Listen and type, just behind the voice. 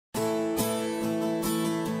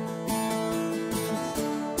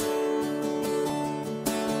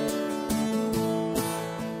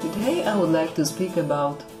Today I would like to speak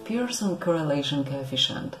about Pearson correlation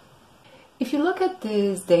coefficient. If you look at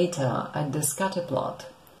this data at the scatter plot,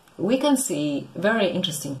 we can see very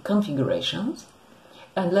interesting configurations,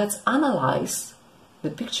 and let's analyze the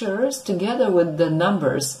pictures together with the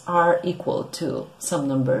numbers r equal to some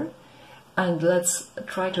number, and let's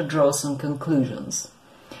try to draw some conclusions.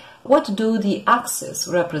 What do the axes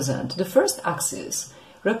represent? The first axis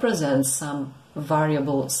represents some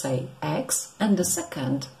variable, say x, and the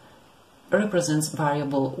second represents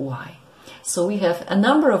variable y. So we have a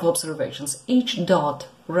number of observations. Each dot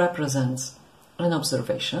represents an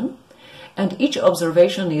observation, and each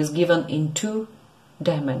observation is given in two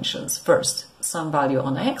dimensions. First, some value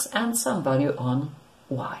on x and some value on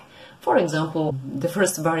y. For example, the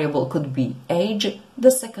first variable could be age,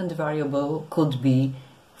 the second variable could be,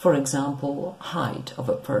 for example, height of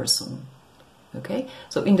a person. Okay,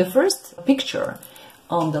 so in the first picture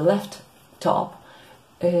on the left top,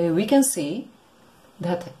 we can see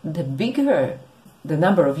that the bigger the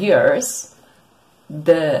number of years,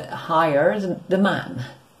 the higher the man.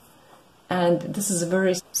 And this is a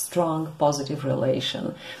very strong positive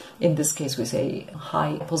relation. In this case, we say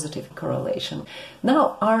high positive correlation.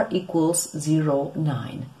 Now r equals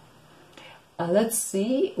 0,9. Let's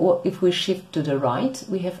see if we shift to the right,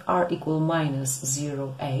 we have r equal minus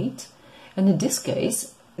 0,8. And in this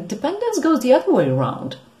case, dependence goes the other way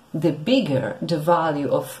around. The bigger the value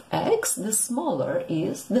of x, the smaller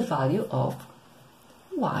is the value of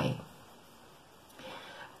y.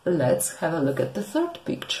 Let's have a look at the third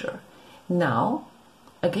picture. Now,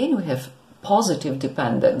 again, we have positive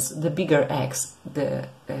dependence. The bigger x, the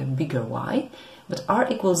bigger y, but r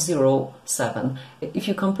equals 0,7. If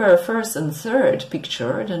you compare first and third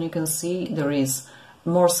picture, then you can see there is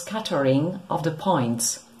more scattering of the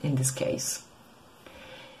points in this case.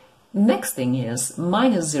 Next thing is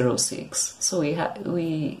minus 0,6. So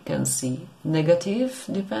we can see negative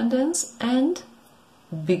dependence and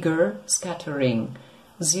bigger scattering.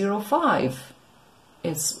 0,5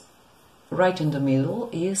 is right in the middle,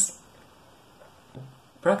 is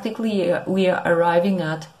practically we are arriving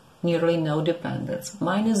at nearly no dependence.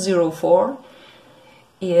 Minus 0,4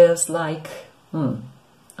 is like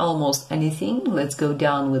almost anything. Let's go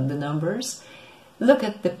down with the numbers. Look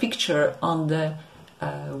at the picture on the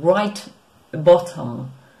right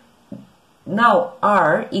bottom. Now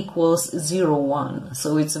r equals 0,1,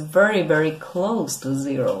 so it's very, very close to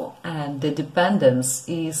 0, and the dependence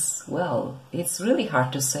is, well, it's really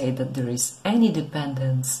hard to say that there is any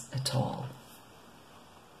dependence at all.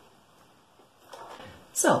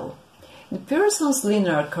 So, the Pearson's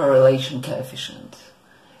linear correlation coefficient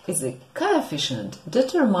is a coefficient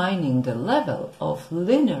determining the level of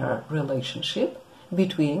linear relationship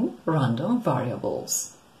between random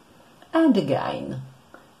variables. And again,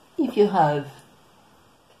 if you have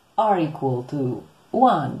r equal to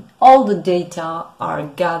 1, all the data are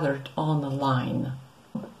gathered on a line.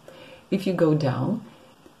 If you go down,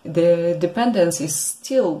 the dependence is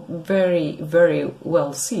still very, very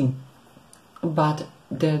well seen, but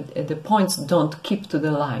the points don't keep to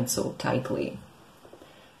the line so tightly.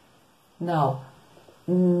 Now,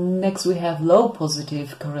 next we have low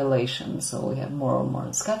positive correlation, so we have more and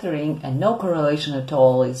more scattering, and no correlation at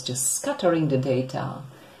all, is just scattering the data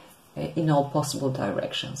in all possible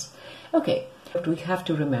directions. Okay, what we have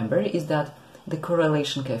to remember is that the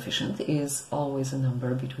correlation coefficient is always a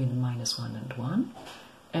number between minus 1 and 1,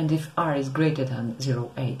 and if r is greater than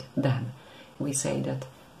 0,8, then we say that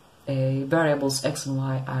variables x and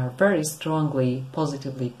y are very strongly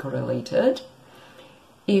positively correlated.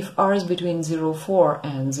 If r is between 0,4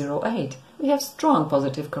 and 0,8, we have strong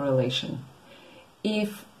positive correlation.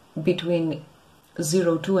 If between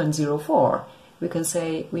 0,2 and 0,4, we can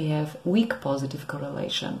say we have weak positive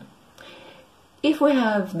correlation. If we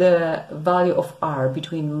have the value of r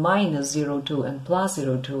between minus 0,2 and plus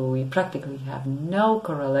 0,2, we practically have no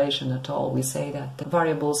correlation at all. We say that the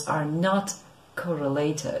variables are not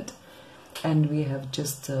correlated, and we have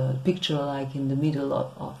just a picture like in the middle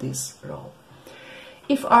of this row.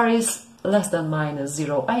 If r is less than minus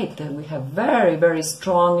 0,8, then we have very, very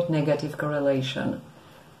strong negative correlation.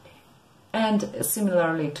 And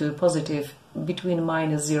similarly to positive, between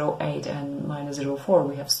minus 0,8 and minus 0,4,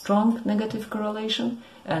 we have strong negative correlation,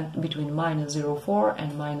 and between minus 0,4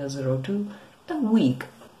 and minus 0,2, a weak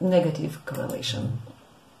negative correlation.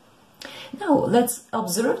 Now, let's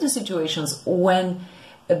observe the situations when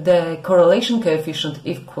the correlation coefficient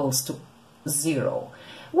equals to 0.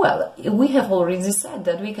 Well, we have already said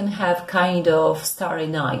that we can have kind of starry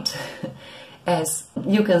night, as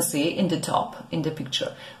you can see in the top, in the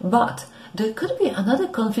picture. But there could be another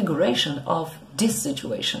configuration of this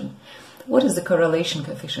situation. What is the correlation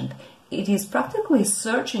coefficient? It is practically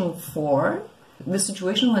searching for the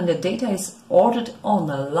situation when the data is ordered on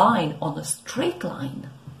a line, on a straight line.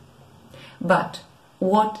 But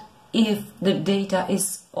what if the data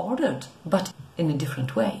is ordered, but in a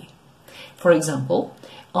different way? For example,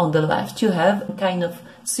 on the left you have a kind of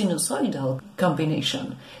sinusoidal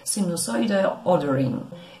combination, sinusoidal ordering.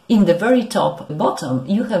 In the very top bottom,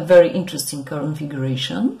 you have very interesting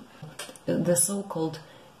configuration, the so-called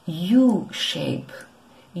U-shape,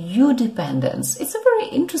 U-dependence. It's a very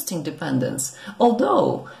interesting dependence,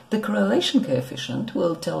 although the correlation coefficient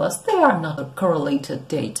will tell us they are not correlated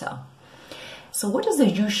data. So what is the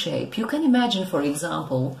U-shape? You can imagine, for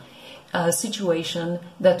example, a situation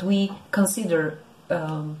that we consider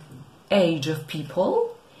age of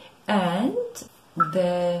people and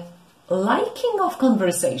the liking of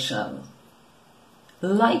conversation,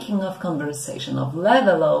 of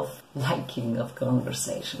level of liking of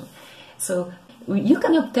conversation. So you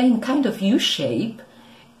can obtain kind of U-shape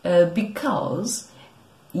because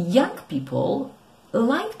young people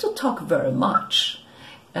like to talk very much,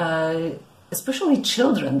 especially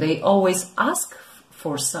children. They always ask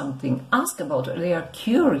for something, ask about it. They are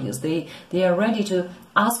curious. They are ready to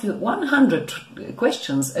ask you 100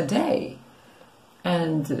 questions a day,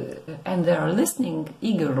 and they are listening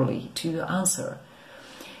eagerly to your answer.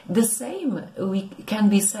 The same can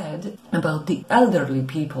be said about the elderly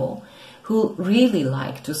people who really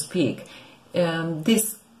like to speak.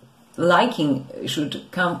 This liking should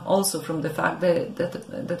come also from the fact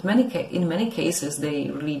that in many cases they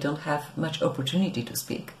really don't have much opportunity to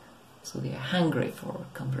speak. So they are hungry for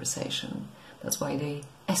conversation. That's why they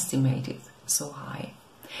estimate it so high.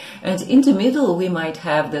 And in the middle we might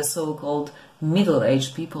have the so-called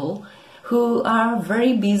middle-aged people who are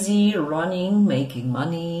very busy running, making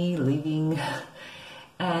money, living,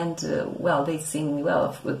 and well, they sing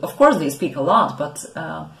well. Of course they speak a lot, but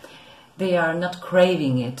they are not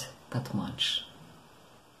craving it that much.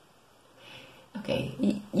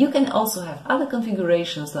 Okay, you can also have other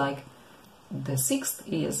configurations, like the sixth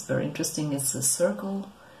is very interesting. It's a circle.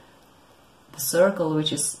 The circle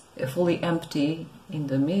which is fully empty in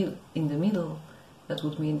the middle. That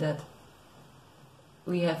would mean that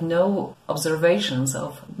we have no observations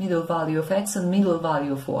of middle value of x and middle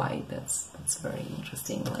value of y. That's very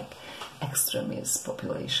interesting, like extremist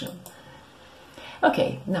population.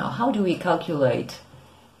 Okay, now how do we calculate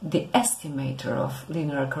the estimator of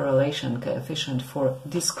linear correlation coefficient for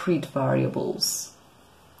discrete variables?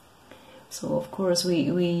 So of course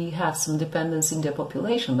we have some dependence in the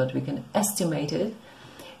population, but we can estimate it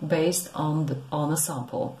based on a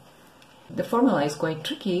sample. The formula is quite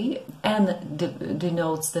tricky. N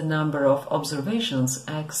denotes the number of observations.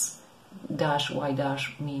 X dash y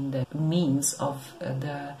dash mean the means of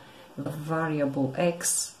the variable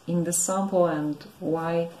x in the sample, and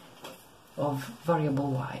y of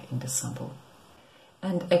variable y in the sample.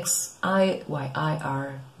 And xi, yi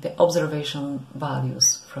are the observation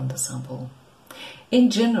values from the sample. In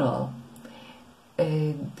general,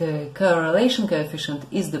 the correlation coefficient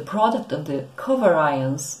is the product of the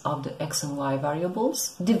covariance of the x and y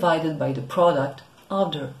variables divided by the product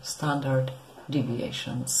of the standard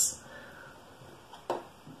deviations.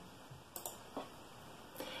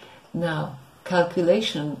 Now,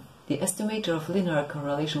 the estimator of linear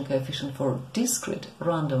correlation coefficient for discrete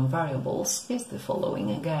random variables is the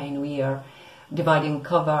following. Again, we are dividing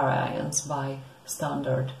covariance by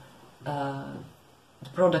standard, the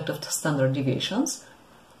product of the standard deviations,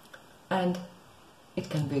 and it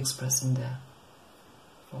can be expressed in the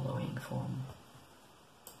following form.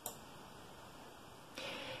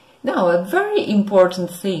 Now, a very important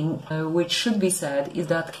thing which should be said is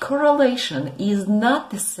that correlation is not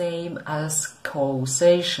the same as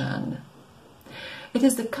causation. It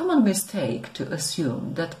is the common mistake to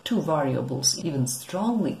assume that two variables, even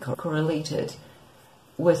strongly correlated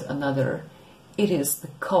with another, is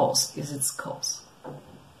its cause.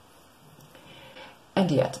 And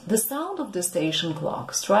yet, the sound of the station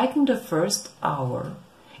clock striking the first hour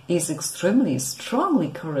is extremely strongly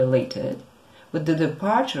correlated with the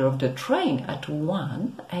departure of the train at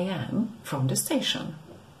 1 a.m. from the station.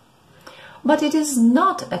 But it is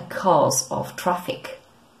not a cause of traffic,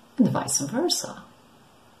 and vice versa.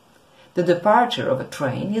 The departure of a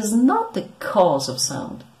train is not the cause of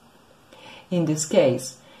sound. In this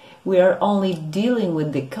case, we are only dealing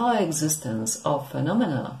with the coexistence of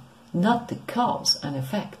phenomena, not the cause and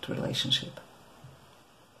effect relationship.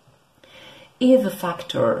 If a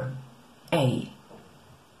factor A,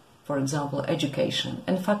 for example, education,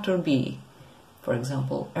 and factor B, for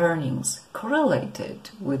example, earnings,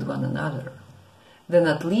 correlated with one another, then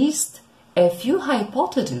at least a few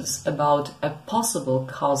hypotheses about a possible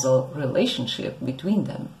causal relationship between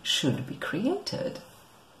them should be created.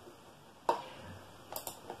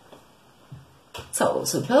 So,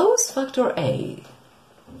 suppose factor A,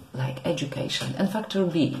 like education, and factor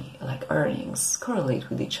B, like earnings, correlate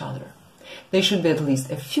with each other. There should be at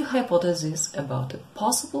least a few hypotheses about a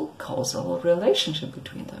possible causal relationship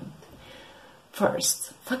between them.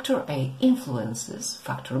 First, factor A influences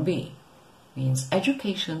factor B, means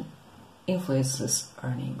education influences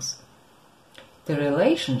earnings. The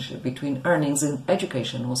relationship between earnings and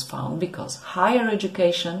education was found because higher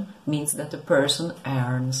education means that a person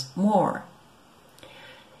earns more.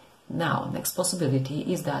 Now, next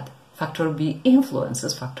possibility is that factor B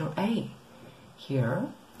influences factor A. Here,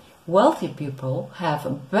 wealthy people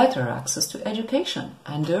have better access to education,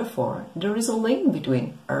 and therefore there is a link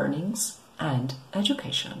between earnings and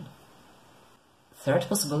education. Third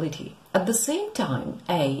possibility, at the same time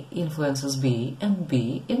A influences B and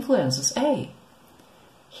B influences A.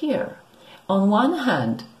 Here, on one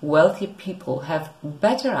hand, wealthy people have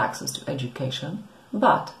better access to education,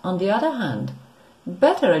 but on the other hand,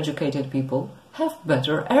 better educated people have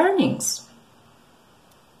better earnings.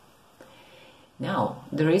 Now,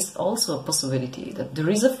 there is also a possibility that there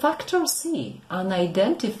is a factor C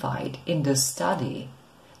unidentified in the study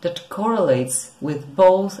that correlates with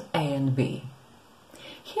both A and B.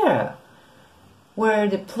 Here, where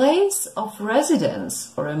the place of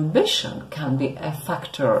residence or ambition can be a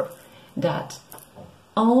factor that,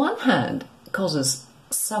 on one hand, causes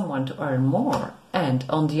someone to earn more, and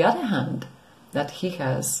on the other hand, that he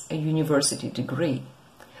has a university degree.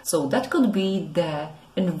 So that could be the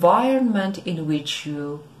environment in which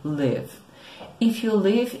you live. If you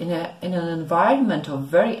live in an environment of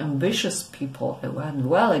very ambitious people and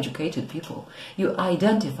well-educated people, you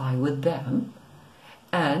identify with them,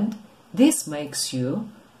 and this makes you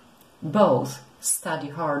both study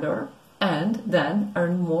harder and then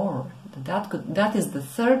earn more. That is the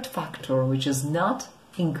third factor which is not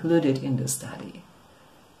included in the study.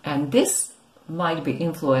 And this might be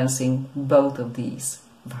influencing both of these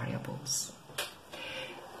variables.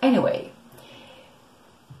 Anyway,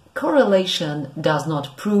 correlation does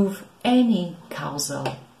not prove any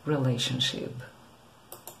causal relationship.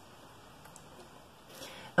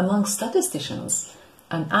 Among statisticians,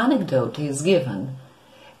 an anecdote is given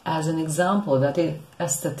as an example that a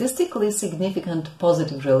statistically significant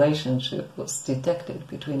positive relationship was detected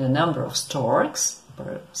between a number of storks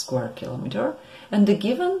per square kilometer and the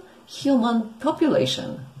given human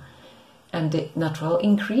population and the natural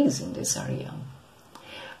increase in this area.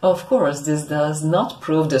 Of course, this does not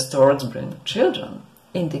prove the storks bring children.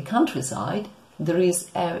 In the countryside, there is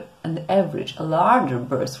an average, a larger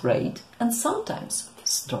birth rate, and sometimes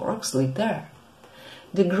storks live there.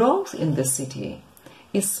 The growth in the city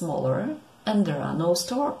is smaller and there are no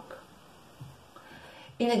storks.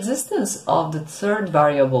 In existence of the third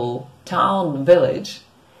variable, town-village,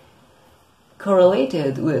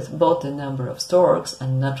 correlated with both the number of storks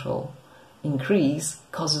and natural increase,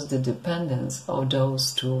 causes the dependence of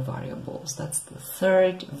those two variables. That's the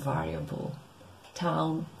third variable,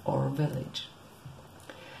 town or village.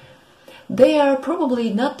 They are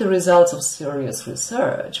probably not the results of serious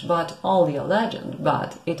research, but only a legend,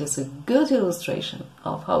 but it is a good illustration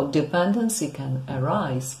of how dependency can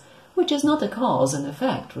arise, which is not a cause and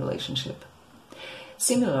effect relationship.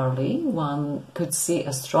 Similarly, one could see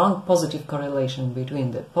a strong positive correlation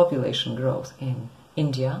between the population growth in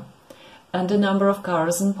India and the number of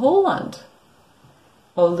cars in Poland,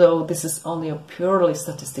 although this is only a purely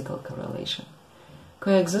statistical correlation.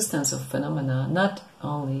 Coexistence of phenomena not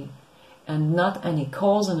any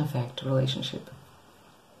cause and effect relationship.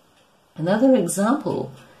 Another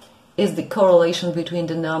example is the correlation between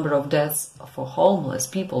the number of deaths for homeless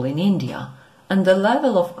people in India and the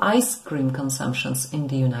level of ice cream consumptions in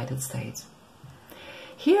the United States.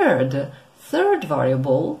 Here, the third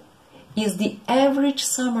variable is the average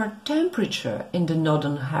summer temperature in the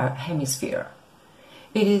northern hemisphere.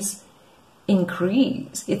 Its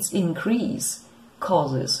increase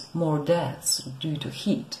causes more deaths due to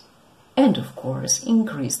heat and, of course,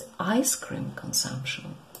 increased ice cream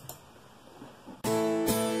consumption.